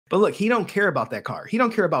But look, he don't care about that card. He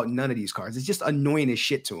don't care about none of these cards. It's just annoying as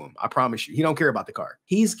shit to him. I promise you. He don't care about the card.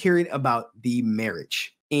 He's caring about the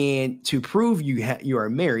marriage. And to prove you are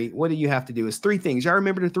married, what do you have to do? It's 3 things. Y'all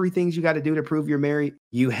remember the 3 things you got to do to prove you're married?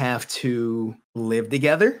 You have to live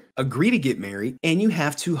together, agree to get married, and you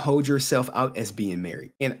have to hold yourself out as being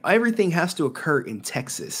married. And everything has to occur in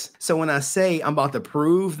Texas. So when I say I'm about to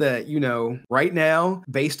prove that, you know, right now,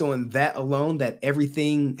 based on that alone, that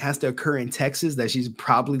everything has to occur in Texas, that she's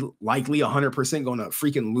probably likely 100% going to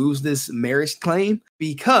freaking lose this marriage claim,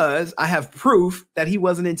 because I have proof that he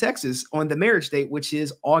wasn't in Texas on the marriage date, which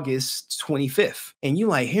is August 25th. And you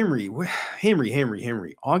like, Henry,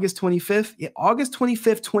 August 25th? Yeah, August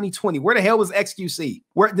 25th, 2020. Where the hell was XQC?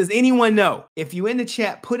 Where does anyone know? If you in the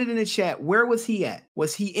chat, put it in the chat. Where was he at?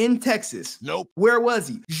 Was he in Texas? Nope. Where was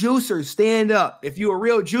he? Juicer, stand up. If you're a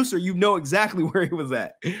real juicer, you know exactly where he was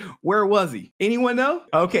at. Where was he? Anyone know?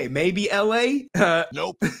 Okay, maybe LA?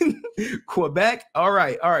 Nope. Quebec? All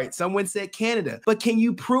right. Someone said Canada. But can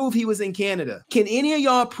you prove he was in Canada? Can any of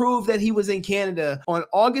y'all prove that he was in Canada on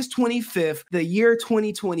August 25th, the year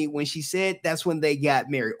 2020, when she said that's when they got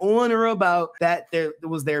married? On or about that there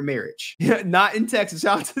was their marriage. Not in Texas.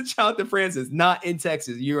 Shout out to Francis. Not in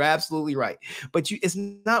Texas. You're absolutely right. But it's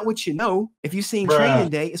not what you know. If you've seen Training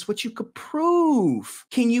Day, it's what you could prove.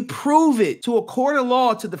 Can you prove it to a court of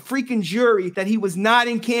law, to the freaking jury, that he was not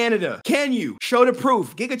in Canada? Can you show the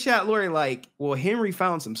proof? Giga Chat Lori like, well, Henry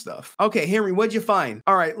found some stuff. Okay, Henry, what'd you find?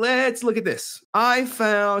 All right, let's look at this. I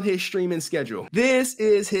found his streaming schedule. This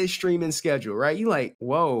is his streaming schedule, right? You like,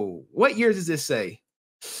 whoa, what years does this say?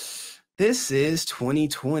 This is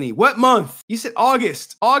 2020. What month? You said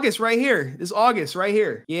August. August right here. This is August right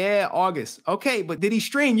here. Yeah, August. Okay, but did he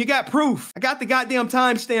stream? You got proof. I got the goddamn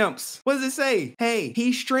timestamps. What does it say? Hey,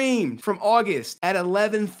 he streamed from August at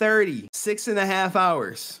 11:30, 6.5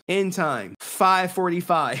 hours. End time,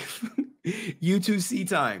 5:45. U2C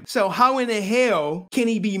time. So how in the hell can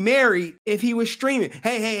he be married if he was streaming?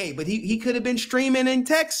 Hey, but he could have been streaming in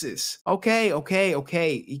Texas. Okay.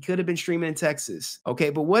 He could have been streaming in Texas.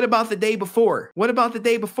 Okay, but what about the day before? What about the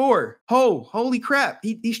day before? Holy crap.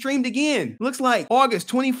 He streamed again. Looks like August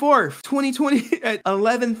 24th, 2020 at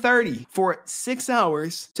 11:30 for 6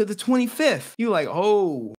 hours to the 25th. You like,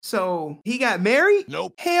 oh, so he got married?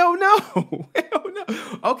 Nope. Hell no. Hell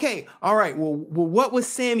no. Okay. All right. Well, what was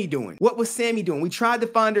Sammy doing? What was Sammy doing? We tried to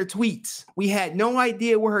find her tweets. We had no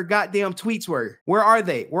idea where her goddamn tweets were. Where are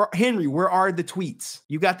they? Henry, where are the tweets?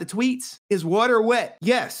 You got the tweets? Is water wet?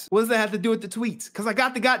 Yes. What does that have to do with the tweets? Because I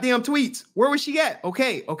got the goddamn tweets. Where was she at?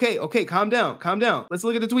 Okay. Calm down. Let's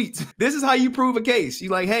look at the tweets. This is how you prove a case. You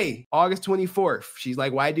like, hey, August 24th. She's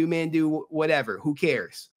like, why do men do whatever? Who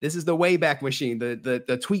cares? This is the Wayback Machine,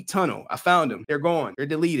 the tweet tunnel. I found them. They're gone. They're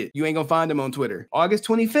deleted. You ain't gonna find them on Twitter. August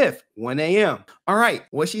 25th, 1 a.m. All right.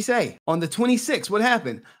 What'd she say? On the 26th, what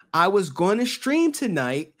happened? I was going to stream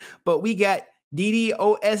tonight, but we got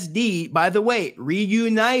DDoSD, by the way,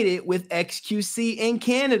 reunited with XQC in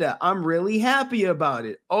Canada. I'm really happy about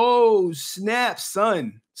it. Oh, snap,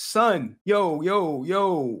 son.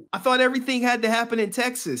 Yo. I thought everything had to happen in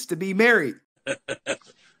Texas to be married.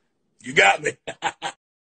 You got me.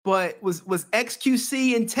 But was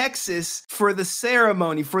XQC in Texas for the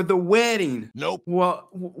ceremony, for the wedding? Nope. Well,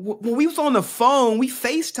 we was on the phone. We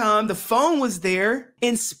FaceTimed. The phone was there.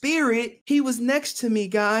 In spirit, he was next to me,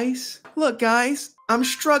 guys. Look, guys, I'm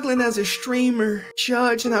struggling as a streamer,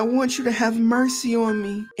 Judge, and I want you to have mercy on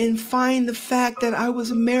me and find the fact that I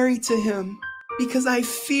was married to him, because I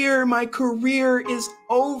fear my career is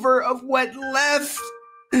over of what left.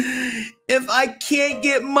 If I can't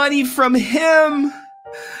get money from him,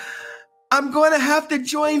 I'm going to have to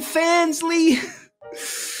join Fansly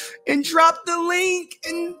and drop the link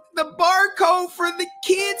and the barcode for the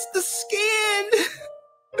kids to scan.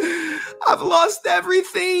 I've lost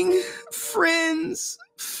everything. Friends,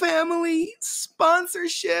 family,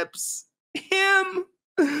 sponsorships, him.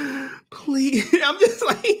 Please. I'm just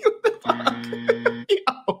like, what the fuck?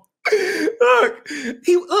 Yo.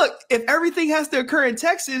 Look, if everything has to occur in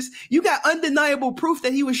Texas, you got undeniable proof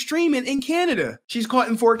that he was streaming in Canada. She's caught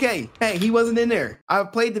in 4K. Hey, he wasn't in there. I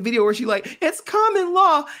played the video where she like, it's common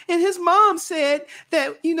law. And his mom said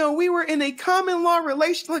that, we were in a common law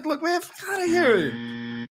relation. Like, look, man, fuck out of here.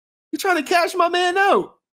 You're trying to cash my man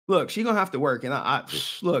out. Look, she gonna have to work. And I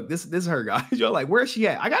look, this is her, guys. You're like, where's she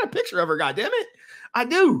at? I got a picture of her, goddammit. I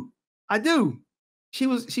do. She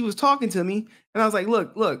was talking to me, and I was like,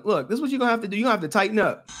 look, this is what you're gonna have to do. You're gonna have to tighten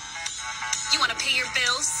up. You wanna pay your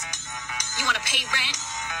bills? You wanna pay rent?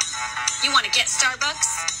 You wanna get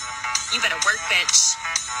Starbucks? You better work, bitch.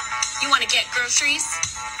 You wanna get groceries?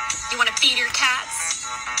 You wanna feed your cats?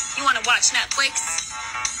 You wanna watch Netflix?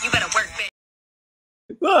 You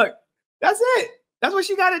Look, that's it. That's what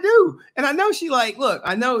she got to do. And I know she like, look,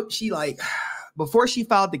 I know she like, before she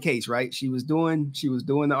filed the case, right? She was doing the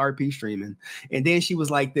RP streaming. And then she was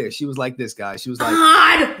like this. She was like this, guys. She was like,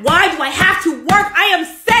 God, why do I have to work? I am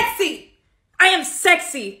sexy. I am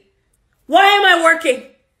sexy. Why am I working?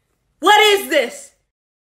 What is this?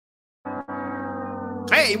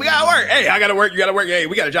 Hey, we gotta work. Hey, I gotta work. You gotta work. Hey,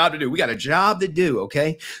 we got a job to do. We got a job to do.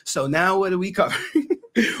 Okay. So now what do we cover?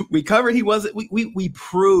 We covered he wasn't. We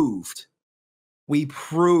proved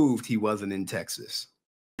he wasn't in Texas.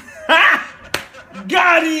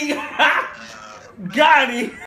 Got him. Got him.